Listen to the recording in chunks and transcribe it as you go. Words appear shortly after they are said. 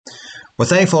We're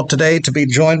thankful today to be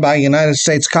joined by United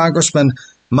States Congressman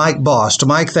Mike Bost.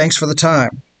 Mike, thanks for the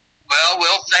time. Well,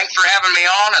 Will, thanks for having me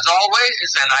on as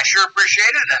always, and I sure appreciate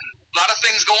it, and a lot of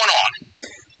things going on.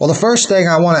 Well, the first thing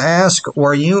I want to ask,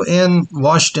 were you in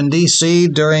Washington, D.C.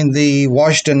 during the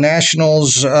Washington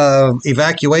Nationals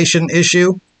evacuation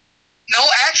issue? No,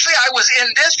 actually, I was in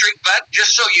district, but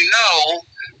just so you know,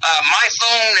 my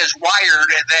phone is wired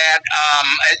that,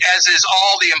 as is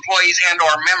all the employees and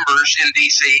or members in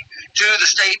D.C., to the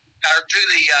state or to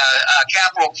the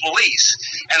Capitol Police.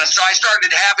 And so I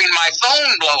started having my phone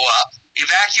blow up,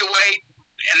 evacuate,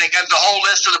 and they got the whole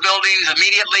list of the buildings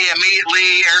immediately,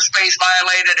 airspace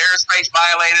violated,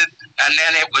 and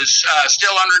then it was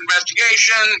still under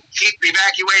investigation, keep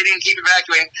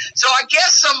evacuating. So I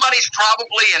guess somebody's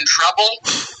probably in trouble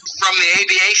from the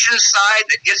aviation side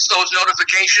that gets those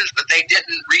notifications, but they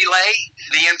didn't relay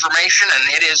the information, and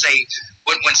it is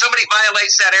when somebody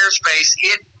violates that airspace,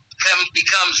 it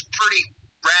becomes pretty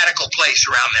radical place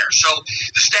around there. So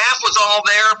the staff was all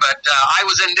there, but I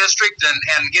was in district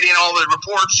and getting all the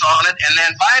reports on it. And then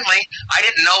finally, I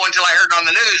didn't know until I heard on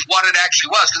the news what it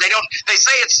actually was, because they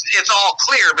say it's all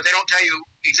clear, but they don't tell you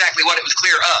exactly what it was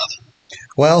clear of.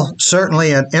 Well,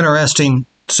 certainly an interesting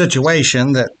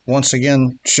situation that once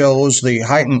again shows the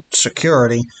heightened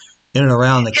security in and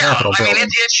around the Capitol building. I mean,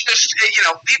 it's just,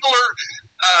 people are,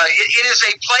 it is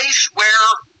a place where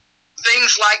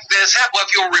things like this happen. Well,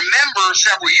 if you'll remember,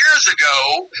 several years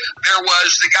ago, there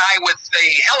was the guy with the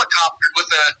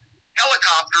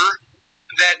helicopter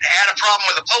that had a problem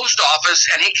with the post office,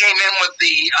 and he came in with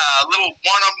the little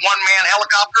one-man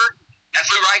helicopter and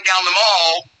flew right down the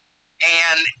mall,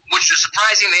 and which is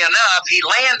surprisingly enough, he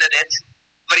landed it,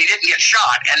 but he didn't get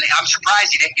shot, and I'm surprised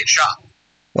he didn't get shot.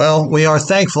 Well, we are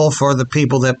thankful for the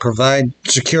people that provide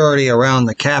security around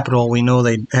the Capitol. We know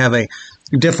they have a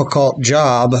difficult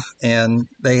job, and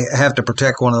they have to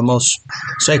protect one of the most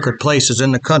sacred places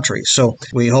in the country. So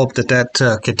we hope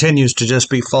that continues to just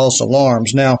be false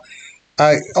alarms. Now,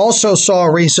 I also saw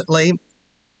recently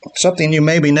something you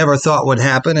maybe never thought would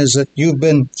happen, is that you've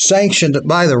been sanctioned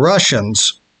by the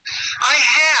Russians. I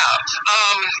have.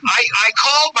 I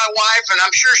called my wife, and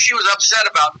I'm sure she was upset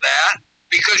about that,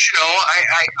 because,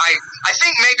 I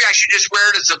think maybe I should just wear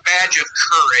it as a badge of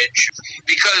courage,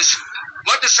 because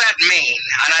what does that mean?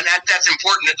 And that's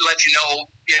important to let you know.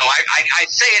 I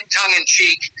say it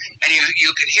tongue-in-cheek, and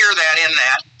you can hear that in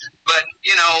that. But,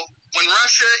 when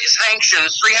Russia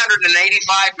sanctions 385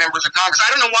 members of Congress,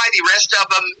 I don't know why the rest of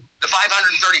them, the 535,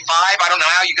 I don't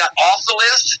know how you got off the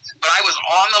list, but I was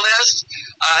on the list.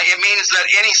 It means that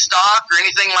any stock or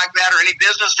anything like that, or any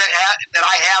business that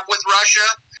I have with Russia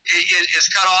is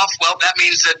cut off. Well, that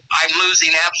means that I'm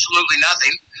losing absolutely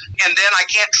nothing. And then I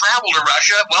can't travel to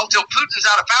Russia. Well, till Putin's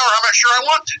out of power, I'm not sure I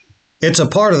want to. It's a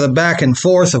part of the back and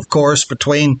forth, of course,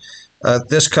 between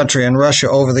this country and Russia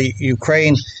over the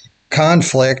Ukraine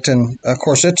conflict. And, of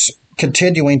course, it's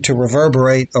continuing to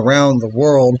reverberate around the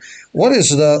world. What is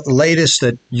the latest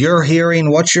that you're hearing?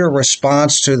 What's your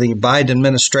response to the Biden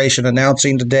administration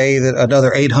announcing today that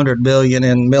another $800 billion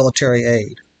in military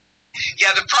aid?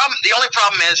 Yeah, the only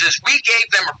problem is we gave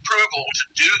them approval to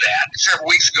do that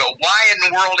several weeks ago. Why in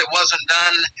the world it wasn't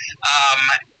done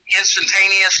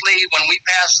instantaneously when we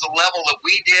passed the level that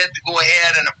we did to go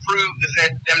ahead and approve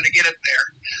them to get it there?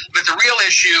 But the real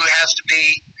issue has to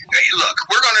be, look,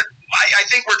 I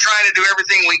think we're trying to do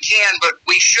everything we can, but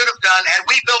we should have done, had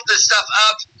we built this stuff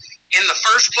up in the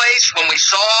first place when we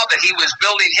saw that he was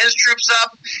building his troops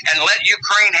up and let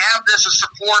Ukraine have this as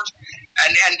support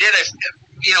and did a,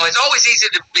 it's always easy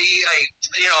to be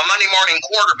a Monday morning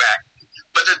quarterback,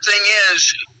 but the thing is,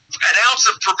 an ounce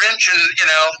of prevention,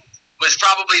 was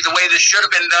probably the way this should have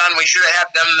been done. We should have had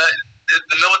them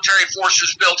the military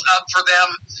forces built up for them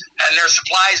and their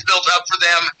supplies built up for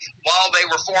them while they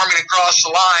were forming across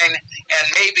the line, and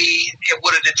maybe it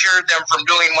would have deterred them from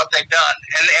doing what they've done.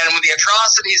 And with the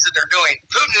atrocities that they're doing,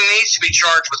 Putin needs to be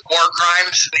charged with war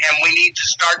crimes, and we need to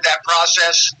start that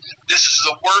process. This is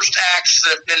the worst acts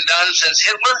that have been done since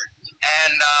Hitler,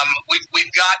 and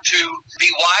we've got to be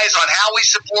wise on how we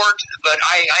support. But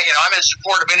I'm in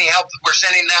support of any help that we're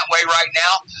sending that way right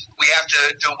now. We have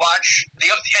to watch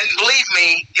and believe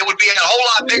me, it would be a whole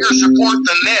lot bigger support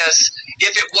than this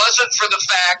if it wasn't for the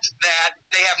fact that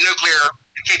they have nuclear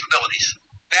capabilities.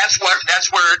 That's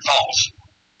where it falls.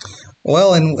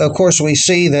 Well, and of course we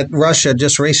see that Russia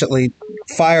just recently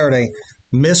fired a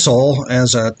missile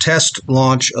as a test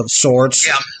launch of sorts.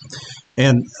 Yeah.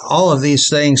 And all of these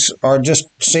things are just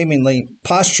seemingly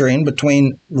posturing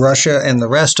between Russia and the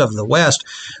rest of the West.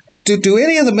 Do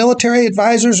any of the military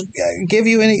advisors give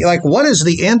you any, what is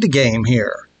the end game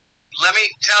here? Let me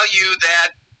tell you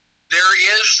that there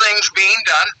is things being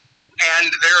done,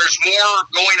 and there's more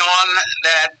going on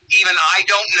that even I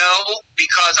don't know,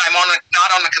 because I'm not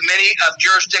on the committee of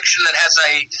jurisdiction that has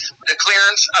the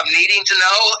clearance of needing to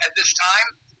know at this time.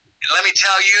 Let me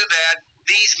tell you that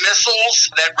these missiles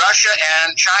that Russia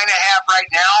and China have right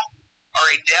now are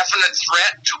a definite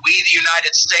threat to we, the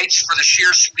United States, for the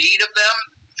sheer speed of them.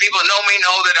 People that know me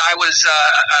know that I was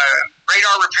a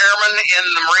radar repairman in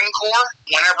the Marine Corps.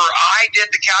 Whenever I did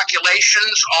the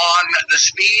calculations on the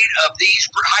speed of these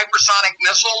hypersonic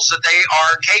missiles, that they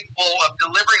are capable of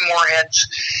delivering warheads,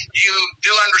 you do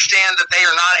understand that they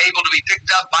are not able to be picked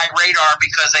up by radar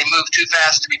because they move too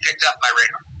fast to be picked up by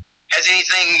radar as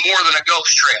anything more than a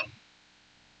ghost trail.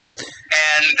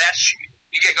 And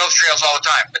you get ghost trails all the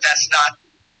time, but that's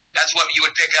what you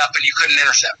would pick up and you couldn't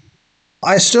intercept.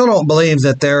 I still don't believe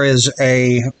that there is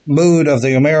a mood of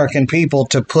the American people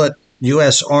to put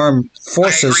U.S. armed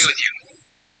forces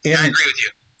I agree with you.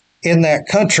 In that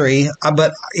country.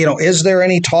 But, is there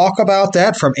any talk about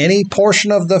that from any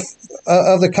portion of the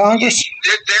Congress?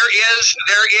 There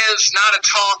is not a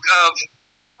talk of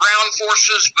ground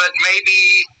forces, but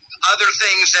maybe other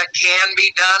things that can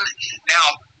be done.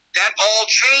 Now, that all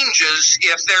changes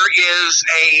if there is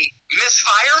a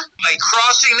misfire, a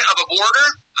crossing of a border,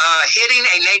 hitting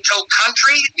a NATO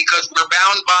country, because we're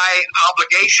bound by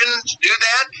obligation to do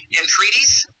that in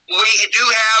treaties. We do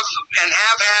have and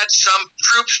have had some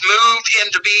troops moved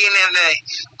into being in a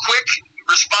quick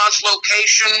response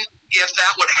location if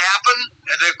that would happen.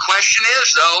 The question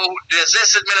is, though, does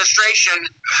this administration,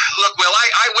 look, Will,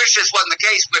 I wish this wasn't the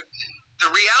case, but the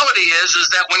reality is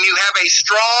that when you have a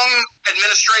strong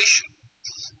administration,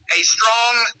 a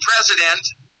strong president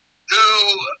who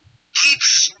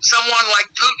keeps someone like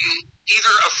Putin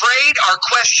either afraid or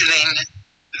questioning,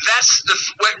 that's the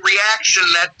reaction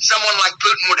that someone like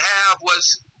Putin would have,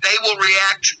 was they will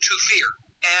react to fear.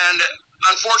 And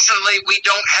unfortunately, we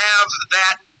don't have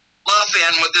that bluff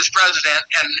in with this president,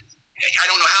 and I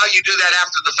don't know how you do that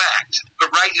after the fact.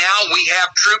 But right now, we have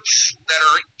troops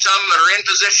some that are in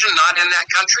position, not in that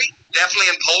country, definitely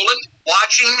in Poland,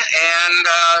 watching and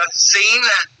seeing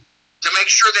to make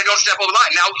sure they don't step over the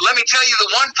line. Now, let me tell you the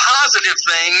one positive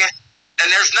thing, and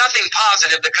there's nothing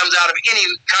positive that comes out of any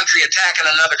country attacking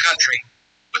another country.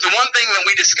 But the one thing that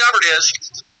we discovered is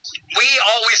we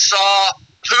always saw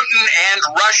Putin and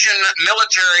Russian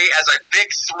military as a big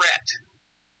threat.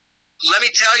 Let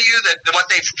me tell you that what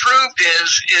they've proved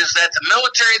is that the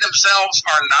military themselves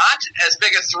are not as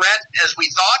big a threat as we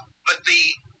thought, but the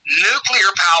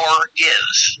nuclear power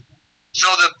is. So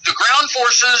the ground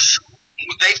forces,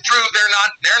 they've proved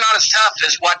they're not as tough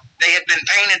as what they had been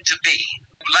painted to be.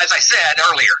 As I said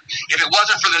earlier, if it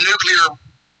wasn't for the nuclear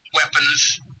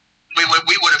weapons, we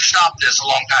would have stopped this a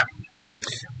long time ago.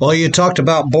 Well, you talked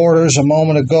about borders a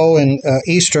moment ago in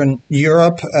Eastern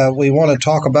Europe. We want to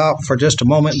talk about for just a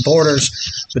moment borders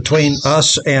between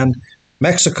us and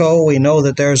Mexico. We know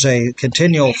that there's a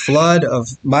continual flood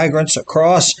of migrants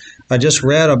across. I just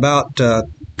read about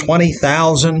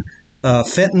 20,000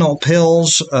 fentanyl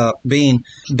pills being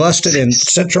busted in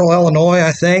central Illinois,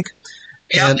 I think.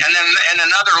 Yeah, and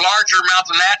another larger amount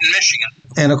than that in Michigan.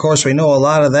 And, of course, we know a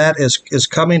lot of that is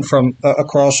coming from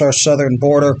across our southern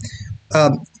border.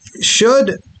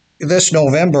 Should this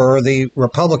November the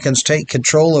Republicans take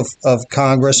control of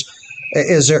Congress,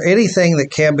 is there anything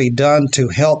that can be done to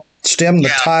help stem the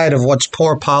tide of what's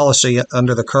poor policy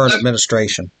under the current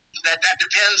administration? That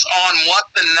depends on what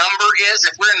the number is.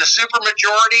 If we're in the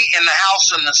supermajority in the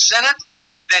House and the Senate,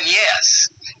 then yes.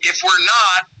 If we're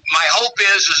not, my hope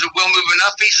is that we'll move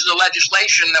enough pieces of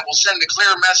legislation that will send a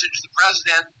clear message to the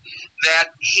president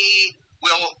that he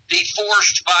will be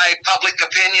forced by public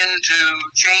opinion to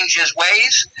change his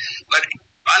ways. But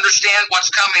understand what's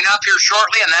coming up here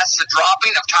shortly, and that's the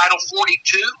dropping of Title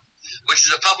 42, which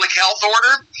is a public health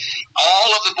order. All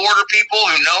of the border people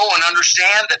who know and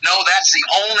understand that know that's the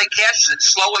only catch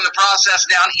that's slowing the process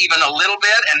down even a little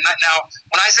bit. And now,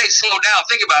 when I say slow down,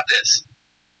 think about this.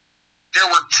 There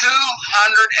were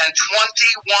 221,000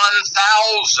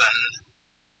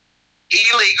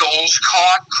 illegals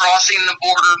caught crossing the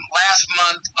border last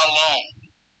month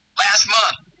alone. Last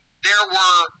month.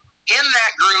 In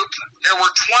that group, there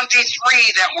were 23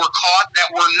 that were caught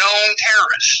that were known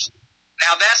terrorists.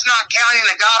 Now, that's not counting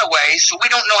the gotaways, so we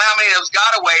don't know how many of those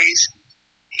gotaways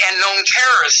and known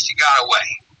terrorists got away.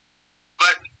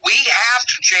 But we have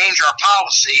to change our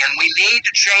policy, and we need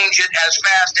to change it as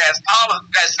fast as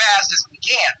we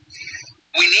can.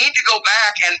 We need to go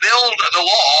back and build the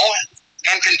wall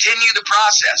and continue the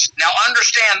process. Now,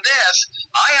 understand this.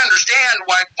 I understand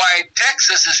why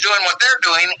Texas is doing what they're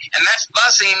doing, and that's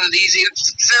busing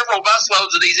several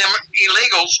busloads of these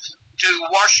illegals to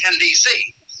Washington, D.C.,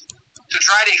 to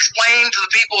try to explain to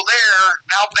the people there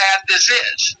how bad this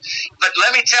is. But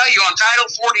let me tell you, on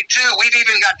Title 42, we've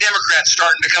even got Democrats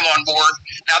starting to come on board.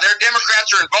 Now, they're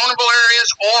Democrats are in vulnerable areas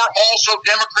or also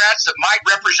Democrats that might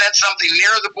represent something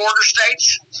near the border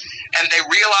states, and they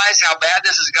realize how bad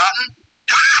this has gotten,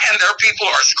 and their people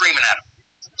are screaming at them.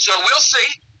 So we'll see.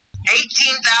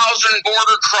 18,000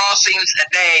 border crossings a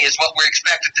day is what we're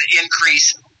expected to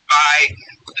increase by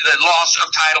the loss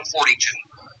of Title 42.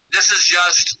 This is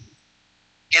just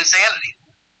insanity.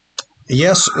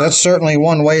 Yes, that's certainly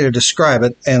one way to describe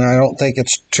it, and I don't think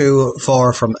it's too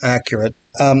far from accurate.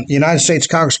 United States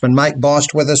Congressman Mike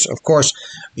Bost with us. Of course,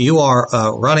 you are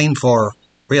running for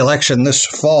re-election this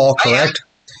fall, correct?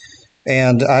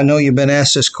 And I know you've been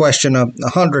asked this question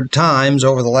 100 times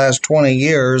over the last 20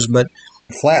 years, but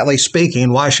flatly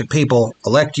speaking, why should people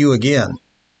elect you again?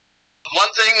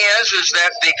 One thing is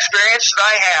that the experience that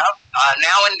I have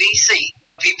now in D.C.,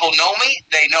 people know me.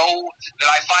 They know that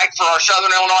I fight for our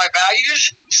Southern Illinois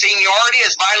values. Seniority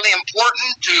is vitally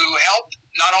important to help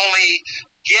not only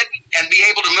get and be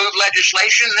able to move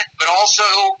legislation, but also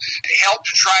help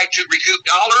to try to recoup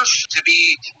dollars to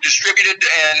be distributed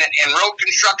in road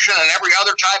construction and every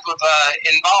other type of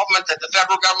involvement that the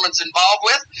federal government's involved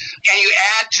with. And you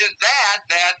add to that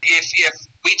if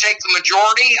we take the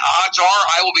majority, odds are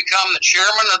I will become the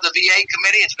chairman of the VA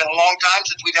committee. It's been a long time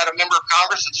since we've had a member of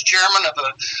Congress that's chairman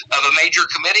of a major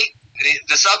committee.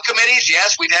 The subcommittees,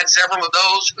 yes, we've had several of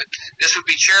those, but this would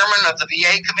be chairman of the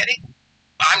VA committee.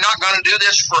 I'm not going to do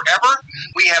this forever.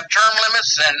 We have term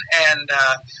limits, and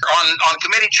on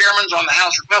committee chairmans on the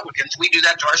House Republicans, we do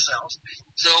that to ourselves.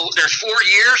 So there's 4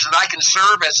 years that I can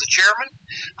serve as the chairman.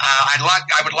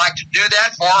 I would like to do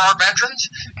that for our veterans,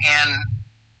 and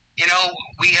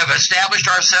we have established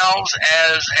ourselves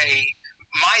as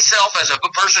myself as a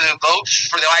person who votes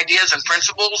for the ideas and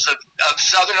principles of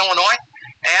Southern Illinois,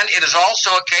 and it is also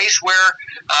a case where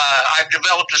I've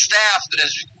developed a staff that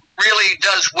really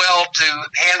does well to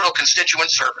handle constituent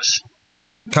service.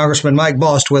 Congressman Mike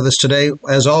Bost with us today.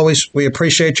 As always, we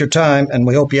appreciate your time, and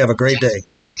we hope you have a great day.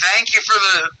 Thank you for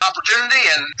the opportunity,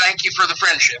 and thank you for the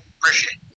friendship. Appreciate it.